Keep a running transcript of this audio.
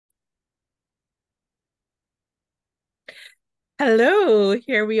Hello,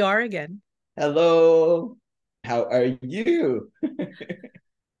 here we are again. Hello, how are you?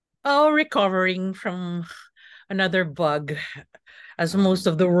 Oh, recovering from another bug, as most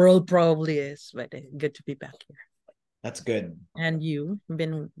Um, of the world probably is, but good to be back here. that's good. And you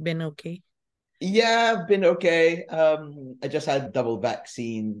been okay? Yeah, I've been okay. I just had double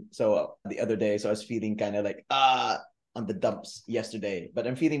vaccine the other day, so I was feeling kind of like on the dumps yesterday, but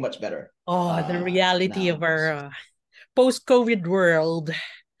I'm feeling much better Oh, the reality of now. our post-COVID world.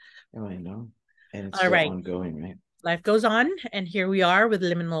 Oh, I know, and it's All still right, ongoing, right? life goes on, and here we are with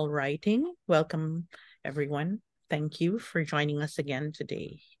liminal writing. Welcome, everyone. Thank you for joining us again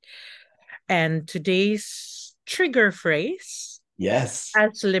today. And today's trigger phrase, Yes.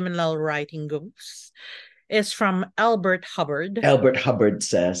 as liminal writing goes, is from Elbert Hubbard. Elbert Hubbard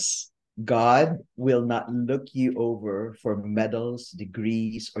says, God will not look you over for medals,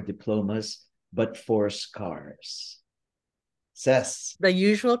 degrees, or diplomas, but for scars. Says, The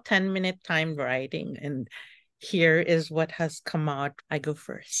usual 10-minute timed writing. And here is what has come out. I go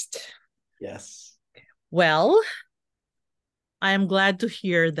first. yes. Well, I am glad to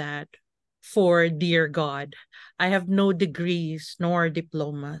hear that. For dear God, I have no degrees nor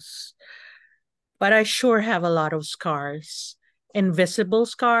diplomas, but I sure have a lot of scars. Invisible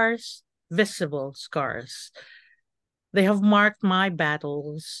scars, visible scars. They have marked my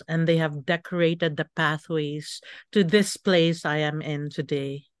battles and they have decorated the pathways to this place I am in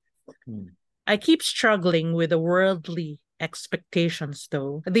today. Hmm. I keep struggling with the worldly expectations,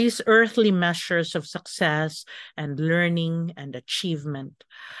 though. These earthly measures of success and learning and achievement.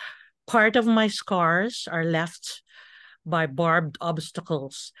 Part of my scars are left by barbed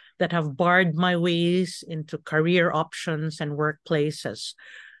obstacles that have barred my ways into career options and workplaces.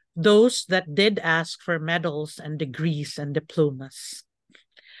 Those that did ask for medals and degrees and diplomas.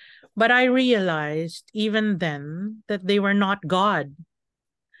 But I realized even then that they were not God.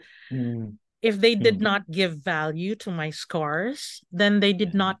 Mm, If they did mm. not give value to my scars, then they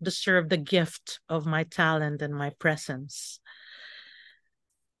did Yeah. not deserve the gift of my talent and my presence.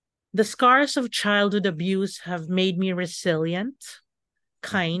 The scars of childhood abuse have made me resilient,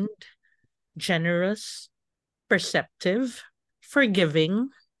 kind, generous, perceptive, forgiving,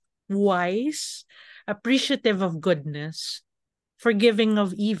 wise, appreciative of goodness, forgiving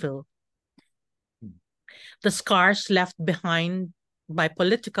of evil. The scars left behind by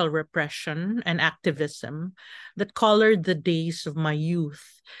political repression and activism that colored the days of my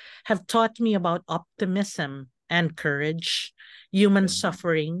youth have taught me about optimism and courage, human Yeah.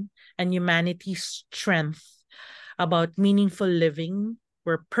 suffering, and humanity's strength, about meaningful living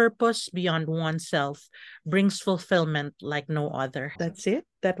where purpose beyond oneself brings fulfillment like no other. That's it.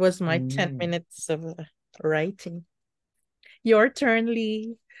 That was my 10 Mm. minutes of writing. Your turn,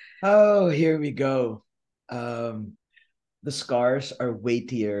 Lee. Oh, here we go. Um, the scars are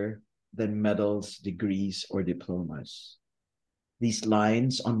weightier than medals, degrees, or diplomas. These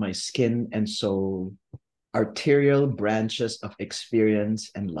lines on my skin and soul, arterial branches of experience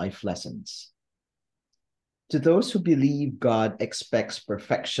and life lessons. To those who believe God expects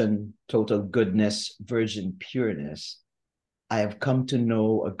perfection, total goodness, virgin pureness, I have come to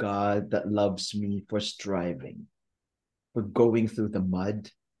know a God that loves me for striving, for going through the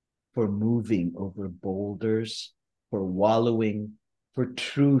mud, for moving over boulders, for wallowing, for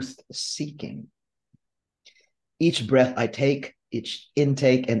truth seeking. Each breath I take, each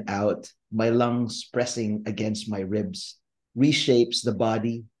intake and out, my lungs pressing against my ribs, reshapes the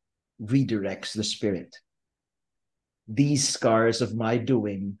body, redirects the spirit. These scars of my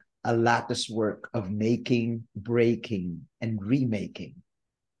doing, a lattice work of making, breaking, and remaking,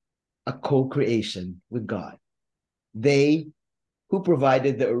 a co creation with God. They who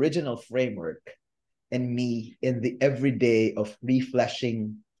provided the original framework and me in the everyday of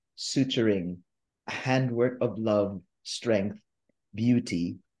refleshing, suturing, a handwork of love, strength,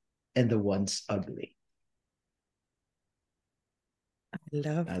 beauty, and the once ugly. I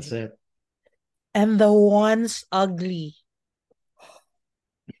love That's it. it. And the once ugly.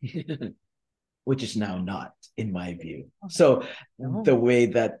 Which is now not, in my view. So No. the way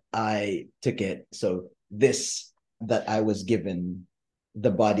that I took it, so this that I was given,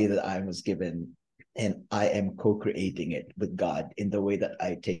 the body that I was given, and I am co-creating it with God in the way that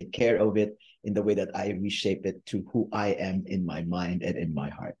I take care of it, in the way that I reshape it to who I am in my mind and in my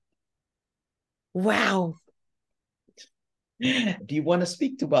heart. Wow. Do you want to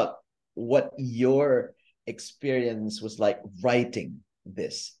speak to about what your experience was like writing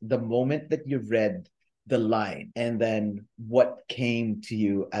this, the moment that you read the line, and then what came to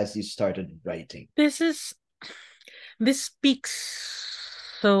you as you started writing? This speaks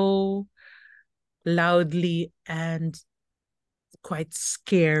so loudly and quite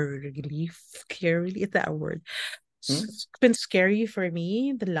scarily, is that a word? It's been scary for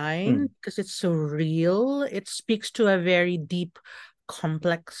me, the line, because it's so real. It speaks to a very deep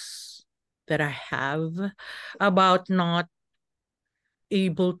complex that I have about not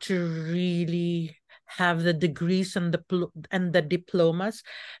able to really have the degrees and the diplomas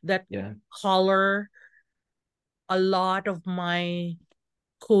that color a lot of my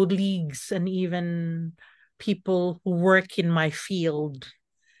colleagues and even people who work in my field.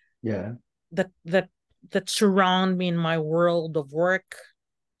 Yeah. That surround me in my world of work.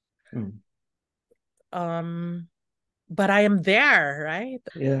 But I am there, right?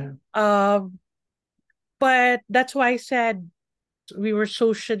 Yeah. But that's why I said we were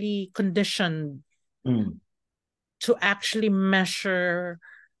socially conditioned to actually measure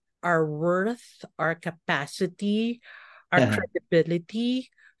our worth, our capacity, our credibility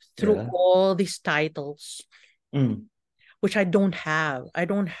through all these titles, which I don't have. I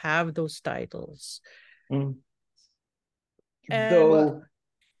don't have those titles. Though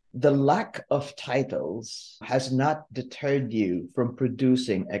the lack of titles has not deterred you from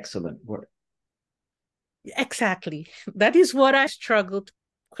producing excellent work. Exactly. That is what I struggle to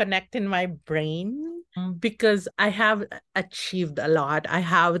connect in my brain, because I have achieved a lot. I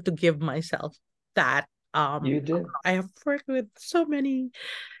have to give myself that. You did. I have worked with so many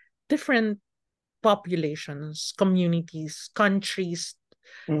different populations, communities, countries,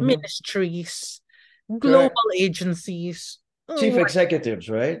 ministries, global agencies, chief executives,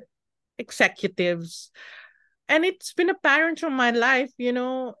 right? Executives. And it's been apparent from my life,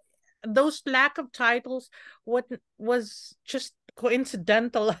 those lack of titles, what was just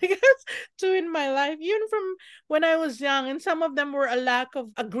coincidental, I guess, to in my life, even from when I was young. And some of them were a lack of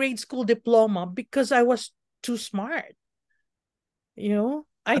a grade school diploma because I was too smart.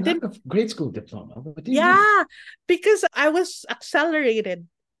 I didn't. Lack of grade school diploma. What do you mean? Yeah, because I was accelerated.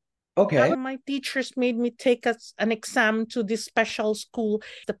 Okay. My teachers made me take an exam to this special school,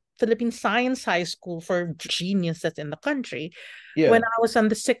 the Philippine Science High School for geniuses in the country, when I was in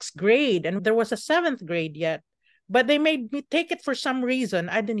the 6th grade, and there was a 7th grade yet. But they made me take it for some reason.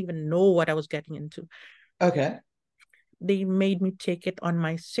 I didn't even know what I was getting into. Okay. They made me take it on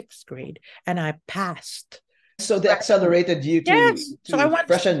my 6th grade, and I passed. So they accelerated you to, yes. So I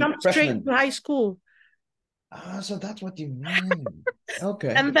went straight to high school. So that's what you mean.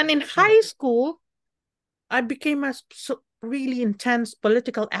 Okay. And then in high school, I became a really intense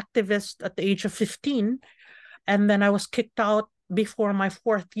political activist at the age of 15. And then I was kicked out before my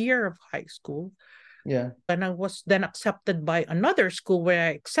 4th year of high school. Yeah. And I was then accepted by another school where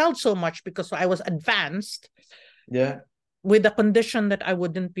I excelled so much because I was advanced. Yeah. With the condition that I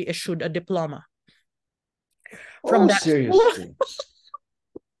wouldn't be issued a diploma. From that seriously?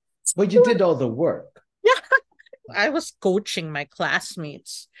 But you did all the work. Yeah. I was coaching my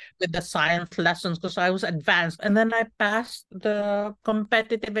classmates with the science lessons because I was advanced. And then I passed the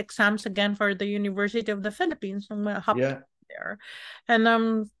competitive exams again for the University of the Philippines. And I hopped there.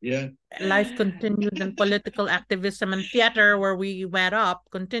 And life continued, and political activism and theater, where we went up,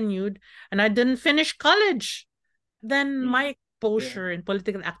 continued. And I didn't finish college. Then my exposure in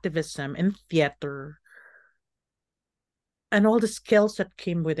political activism and theater and all the skills that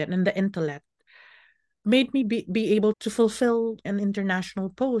came with it and the intellect made me be able to fulfill an international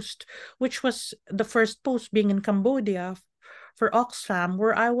post, which was the first post being in Cambodia for Oxfam,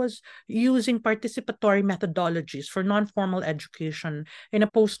 where I was using participatory methodologies for non-formal education in a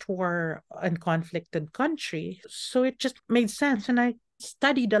post-war and conflicted country. So it just made sense. And I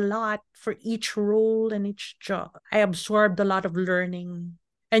studied a lot for each role and each job. I absorbed a lot of learning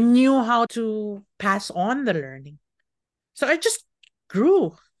and knew how to pass on the learning. So I just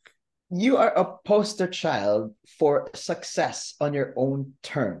grew. You are a poster child for success on your own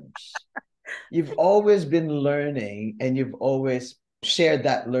terms. You've always been learning, and you've always shared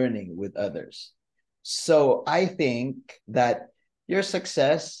that learning with others. So I think that your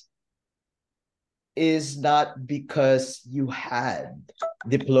success is not because you had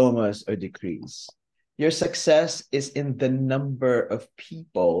diplomas or degrees. Your success is in the number of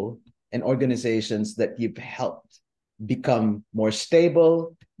people and organizations that you've helped become more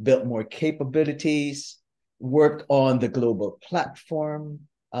stable, built more capabilities, worked on the global platform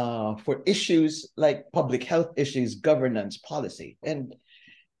for issues like public health issues, governance, policy. And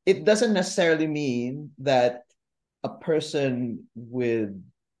it doesn't necessarily mean that a person with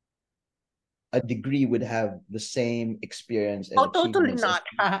a degree would have the same experience and totally not.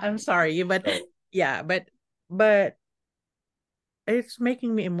 I'm sorry, but yeah, but it's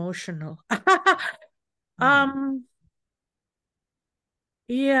making me emotional.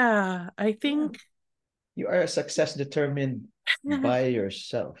 Yeah, I think you are a success determined by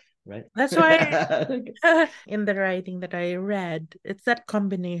yourself, right? That's why in the writing that I read, it's that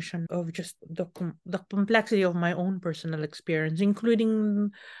combination of just the complexity of my own personal experience,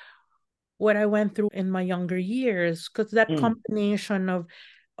 including what I went through in my younger years, because that Mm, combination of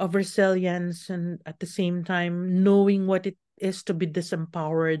resilience and at the same time knowing what it is to be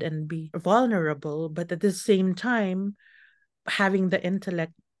disempowered and be vulnerable, but at the same time having the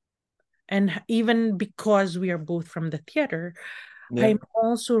intellect. And even because we are both from the theater, yeah. I'm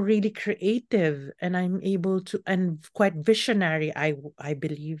also really creative and I'm able to, and quite visionary, I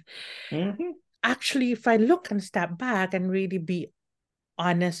believe. Hmm. Actually, if I look and step back and really be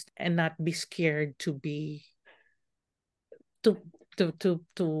honest and not be scared to be to to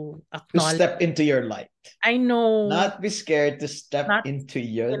To acknowledge. step into your light. I know, Not be scared to step not into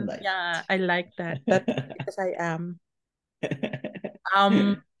your in, light. yeah, I like that. That's because I am.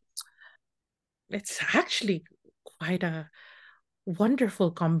 Um, it's actually quite a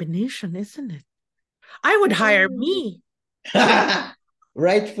wonderful combination, isn't it? I would hire me.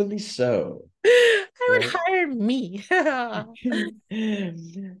 Rightfully so, I would right? hire me.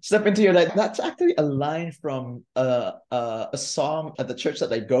 Step into your light. That's actually a line from a song at the church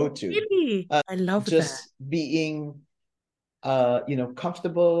that I go to. Really? I love that. Just being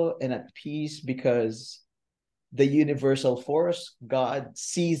comfortable and at peace because the universal force, God,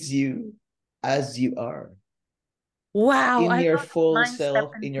 sees you as you are Wow, in I your love that full line, step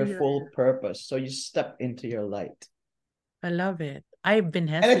self, in into your your. full purpose. So you step into your light. I love it. I've been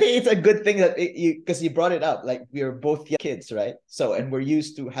And I hesitant. think it's a good thing that you, because you brought it up, like we're both kids, right? So, and we're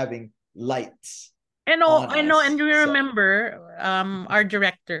used to having lights on I know, and us. you So, remember our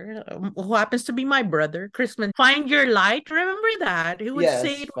director, who happens to be my brother, Chrisman, find your light. Remember that? He would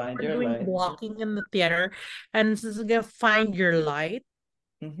say yes, it when find we're your doing light. walking in the theater and find your light.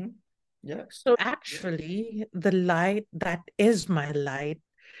 Mm-hmm. Yeah. So actually, the light that is my light,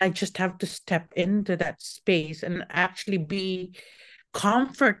 I just have to step into that space and actually be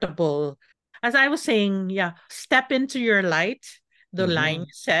comfortable. As I was saying, yeah, step into your light, the line Mm-hmm.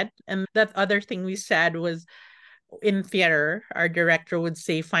 you said. And that other thing we said was in theater, our director would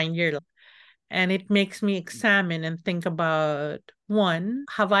say, find your light. And it makes me examine and think about one,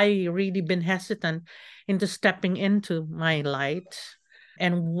 have I really been hesitant into stepping into my light?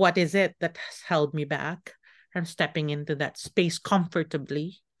 And what is it that has held me back from stepping into that space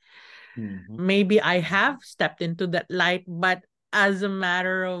comfortably? Mm-hmm. Maybe I have stepped into that light, but as a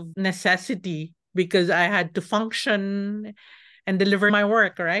matter of necessity, because I had to function and deliver my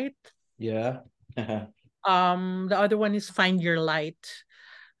work, right? Yeah. The other one is find your light.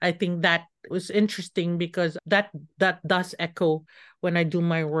 I think that was interesting because that does echo when I do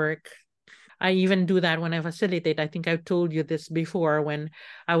my work. I even do that when I facilitate. I think I've told you this before. When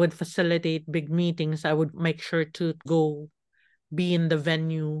I would facilitate big meetings, I would make sure to go be in the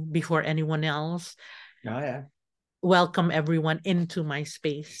venue before anyone else, Oh, yeah. welcome everyone into my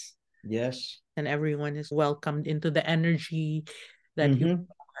space, Yes. and everyone is welcomed into the energy that you Mm-hmm.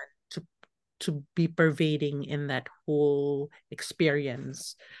 want to be pervading in that whole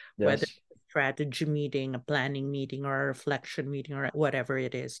experience, whether Yes. it's a strategy meeting, a planning meeting, or a reflection meeting, or whatever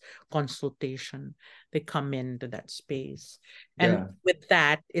it is, consultation. They come into that space. And Yeah. with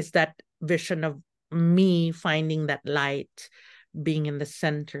that is that vision of me finding that light, being in the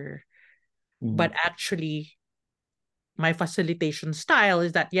center. But Mm-hmm. actually, my facilitation style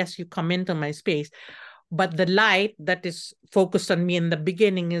is that yes, you come into my space, but the light that is focused on me in the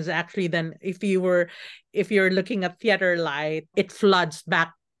beginning is actually then if you're looking at theater light, it floods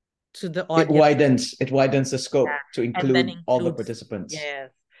back to the It audience. widens. It widens the Yeah. scope to And then include all the includes, participants.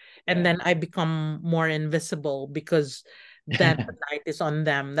 yes, and Yeah. then I become more invisible because then the light is on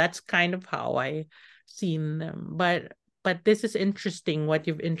them. That's kind of how I seen them. But this is interesting what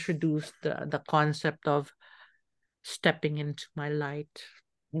you've introduced, the concept of stepping into my light.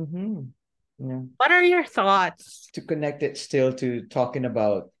 Mm-hmm. Yeah. What are your thoughts? To connect it still to talking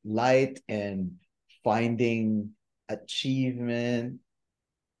about light and finding achievement,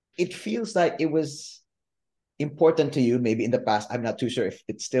 it feels like it was important to you, maybe in the past. I'm not too sure if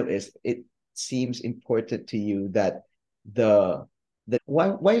it still is. It seems important to you that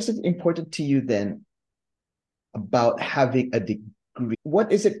why is it important to you then about having a degree?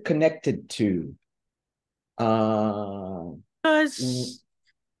 What is it connected to? Uh Because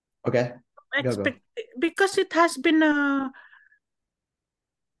okay. Go. expect because it has been a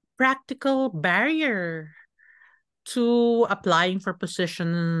practical barrier to applying for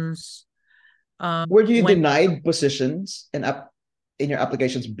positions. Were you When denied positions and up in your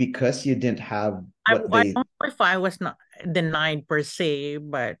applications because you didn't have what I they don't know if I was not denied per se,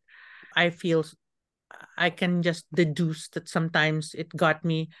 but I feel I can just deduce that sometimes it got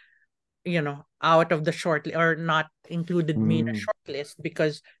me, out of the short or not included me in a Mm. short list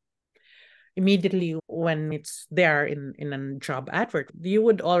because immediately when it's there in a job advert, you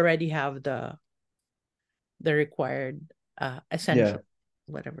would already have the required essential, Yeah.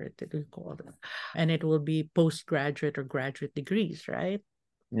 whatever it is called, and it will be postgraduate or graduate degrees, right?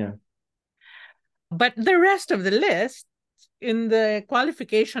 Yeah. But the rest of the list in the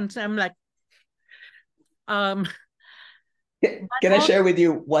qualifications, I'm like, um, but Can I also, share with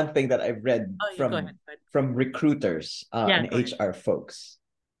you one thing that I've read oh, you go ahead. from recruiters Yeah, and go ahead. HR folks?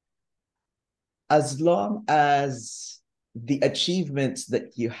 As long as the achievements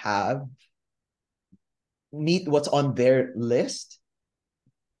that you have meet what's on their list,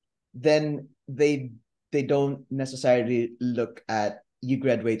 then they don't necessarily look at you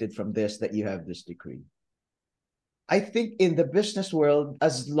graduated from this, that you have this degree. I think in the business world,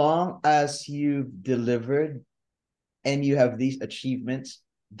 as long as you've delivered and you have these achievements,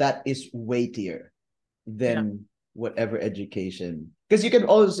 that is weightier Yeah, than whatever education. Because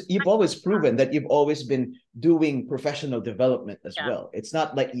you've always proven that you've always been doing professional development as yeah, well. It's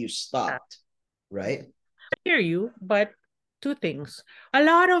not like you yeah. stopped, right? I hear you, but two things. A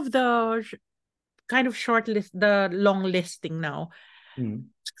lot of the kind of short list, the long listing now,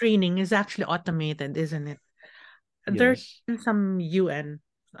 Mm. screening is actually automated, isn't it? There's Yes. some UN,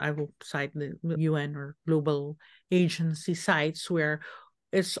 I will cite the UN or global agency sites where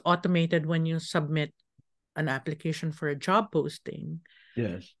it's automated when you submit an application for a job posting.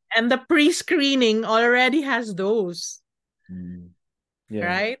 Yes. And the pre-screening already has those, Mm. Yeah.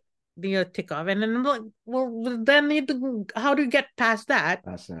 right? The tick off. And then I'm like, well, then how do you get past that?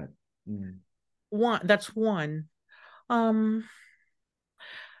 That's that. Mm. That's one. Um,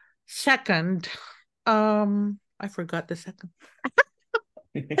 Second, I forgot the second.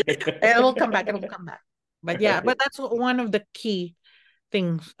 It will come back. It will come back. But yeah, but Right. that's one of the key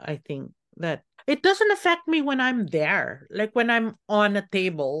things I think that it doesn't affect me when I'm there. Like when I'm on a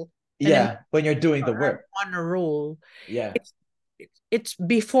table and then Yeah, when you're doing the I'm work. on a roll. Yeah. It's it's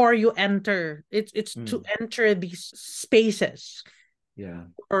before you enter. It's to Mm. enter these spaces Yeah.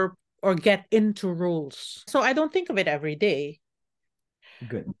 or get into roles. So I don't think of it every day.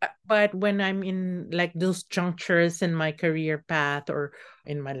 Good. But when I'm in like those junctures in my career path or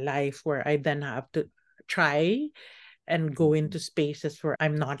in my life where I then have to try and go Mm. into spaces where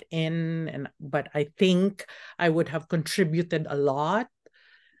I'm not in, and but I think I would have contributed a lot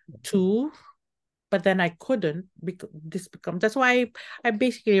to, but then I couldn't because this becomes that's why I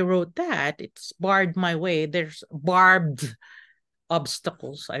basically wrote that it's barred my way. There's barbed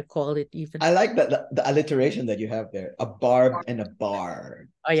obstacles, I call it even. I like that the alliteration that you have there. A barb and a bar.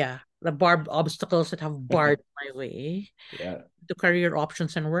 Oh yeah, the barbed obstacles that have barred my way Yeah. to career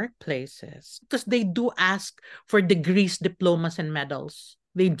options and workplaces because they do ask for degrees, diplomas, and medals.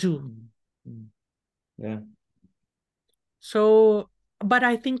 They do. Mm. Mm. Yeah. So, but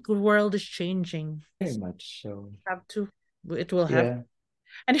I think the world is changing. Very much so. Have to. It will have. Yeah.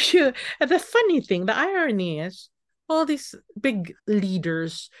 And if you, and the funny thing, the irony is, all these big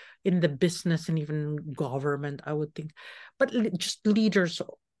leaders in the business and even government, I would think, but just leaders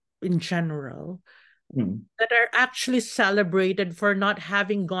in general Mm. that are actually celebrated for not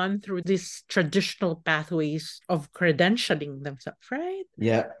having gone through these traditional pathways of credentialing themselves, right?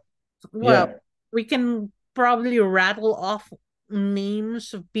 Yeah. Well, Yeah. we can probably rattle off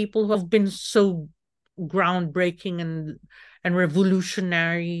names of people who have been so groundbreaking and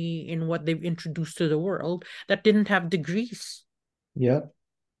revolutionary in what they've introduced to the world that didn't have degrees. Yeah.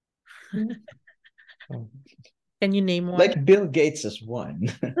 Oh. Can you name one? Like Bill Gates is one.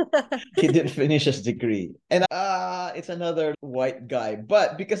 He didn't finish his degree. And it's another white guy.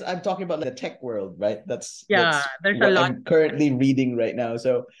 But because I'm talking about like the tech world, right? Yeah, That's there's a what lot. I'm currently reading right now.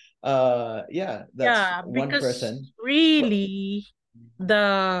 So yeah, that's Yeah, one because person. But really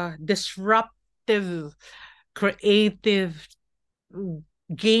the disruptive, creative,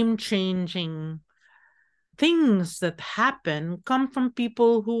 game changing things that happen come from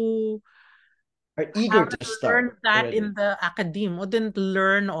people who are eager haven't to learned start that in already. the academe or didn't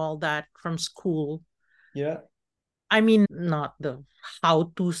learn all that from school. Yeah. I mean, not the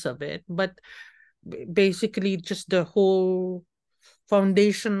how to's of it, but basically just the whole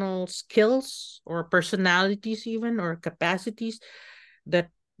foundational skills or personalities, even or capacities that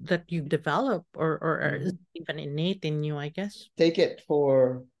you develop or is Mhm. even innate in you, I guess. Take it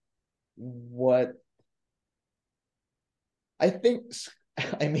for what I think.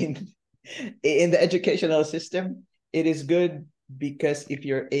 I mean, in the educational system, it is good because if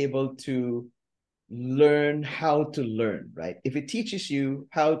you're able to learn how to learn, right? If it teaches you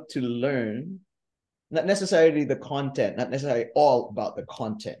how to learn, not necessarily the content, not necessarily all about the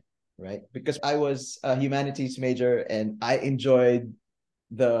content, right? Because I was a humanities major and I enjoyed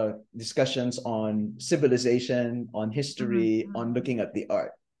the discussions on civilization, on history, on looking at the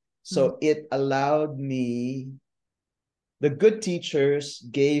art. So it allowed me, the good teachers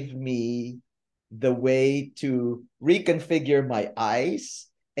gave me the way to reconfigure my eyes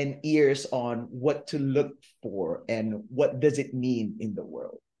and ears on what to look for and what does it mean in the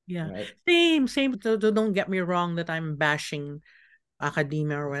world. Yeah. Right. Same. Don't get me wrong that I'm bashing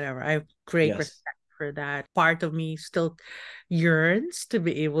academia or whatever. I have great Yes. respect for that. Part of me still yearns to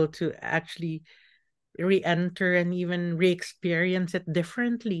be able to actually re-enter and even re-experience it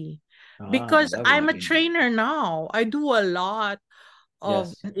differently. Because That would be I'm a amazing. trainer now. I do a lot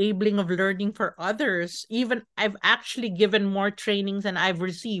of Yes. enabling of learning for others. Even I've actually given more trainings than I've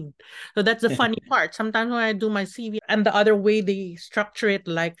received. So that's the funny part. Sometimes when I do my CV and the other way they structure it,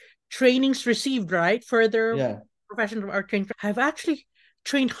 like trainings received, right? Further Yeah. professional or training. I've actually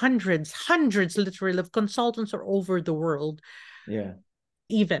trained hundreds literally of consultants all over the world, Yeah.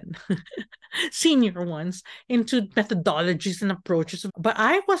 even senior ones, into methodologies and approaches. But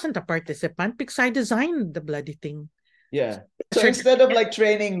I wasn't a participant because I designed the bloody thing. Yeah. So instead of Certificate like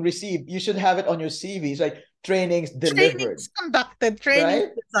training received, you should have it on your CV. It's like trainings delivered, trainings conducted, trainings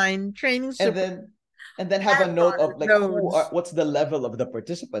right? designed, trainings And super then have a note of like loads. what's the level of the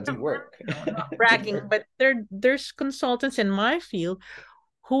participants No, in work. not bragging, but there's consultants in my field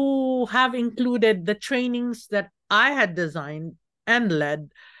who have included the trainings that I had designed and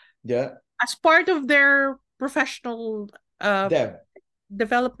led Yeah. as part of their professional uh Dev.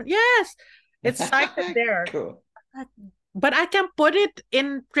 development. Yes, it's cited there. Cool. But I can't put it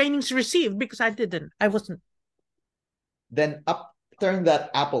in trainings received because I didn't. I wasn't. Then upturn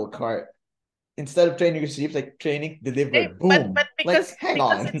that apple cart. Instead of training received, like training Eh, delivered. but Boom. Like, hang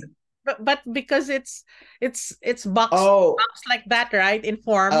because it's on. because it's boxed Oh, boxed like that, right? In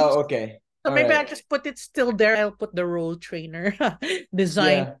forms. oh, okay. So All maybe right. I'll just put it still there. I'll put the role trainer,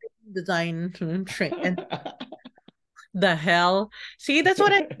 design, Yeah. train, and the hell. See, that's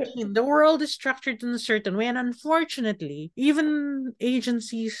what I mean. The world is structured in a certain way, and unfortunately, even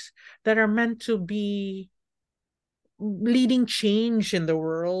agencies that are meant to be leading change in the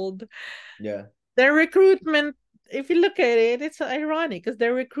world, Yeah. their recruitment, if you look at it, it's ironic because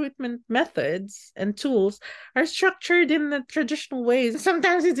their recruitment methods and tools are structured in the traditional ways.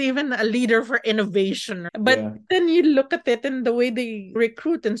 Sometimes it's even a leader for innovation. But Yeah. then you look at it and the way they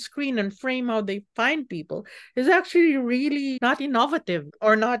recruit and screen and frame how they find people is actually really not innovative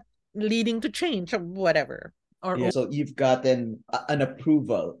or not leading to change or whatever. Yeah. So you've gotten an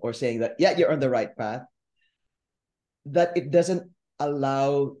approval or saying that, yeah, you're on the right path, that it doesn't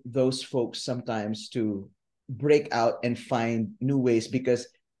allow those folks sometimes to break out and find new ways because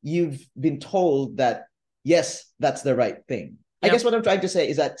you've been told that, yes, that's the right thing. I Yep. guess what I'm trying to say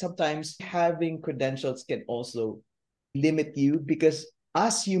is that sometimes having credentials can also limit you because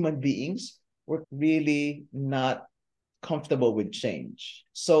as human beings, we're really not comfortable with change.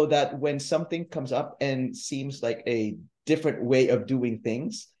 So that when something comes up and seems like a different way of doing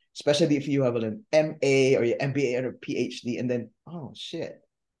things, especially if you have an MA or your MBA or a PhD, and then, oh shit,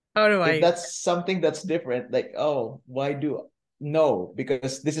 How do if I? that's something that's different, like, oh, why do no?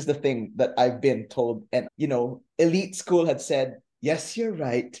 Because this is the thing that I've been told. And, elite school had said, yes, you're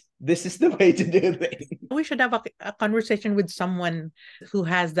right. This is the way to do things. We should have a conversation with someone who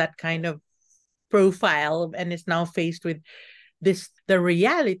has that kind of profile and is now faced with the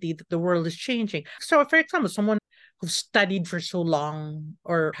reality that the world is changing. So for example, someone who studied for so long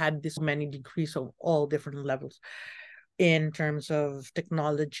or had this many degrees of all different levels in terms of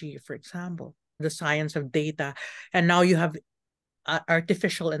technology, for example, the science of data, and now you have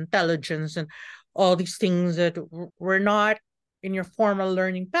artificial intelligence and all these things that were not in your formal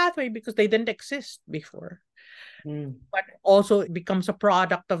learning pathway because they didn't exist before, but also it becomes a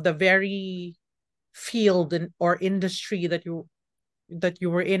product of the very field or industry that you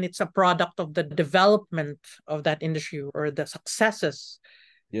were in. It's a product of the development of that industry or the successes.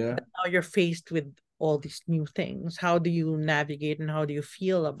 Yeah. But now you're faced with all these new things. How do you navigate and how do you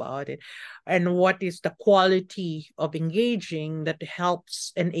feel about it? And what is the quality of engaging that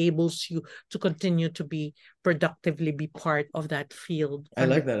helps, enables you to continue to be productively be part of that field? I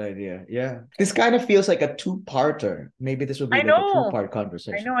like that idea. Yeah. This kind of feels like a two-parter. Maybe this will be I like a know. two-part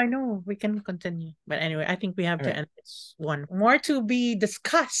conversation. I know. We can continue. But anyway, I think we have All to right. end this one. More to be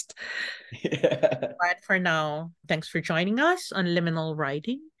discussed. Yeah. But for now, thanks for joining us on Liminal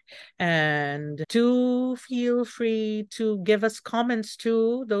Writing. And do feel free to give us comments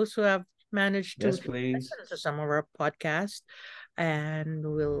to those who have managed to Yes, please. listen to some of our podcasts. And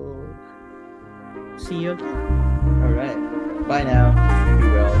we'll See you again. All right. Bye now.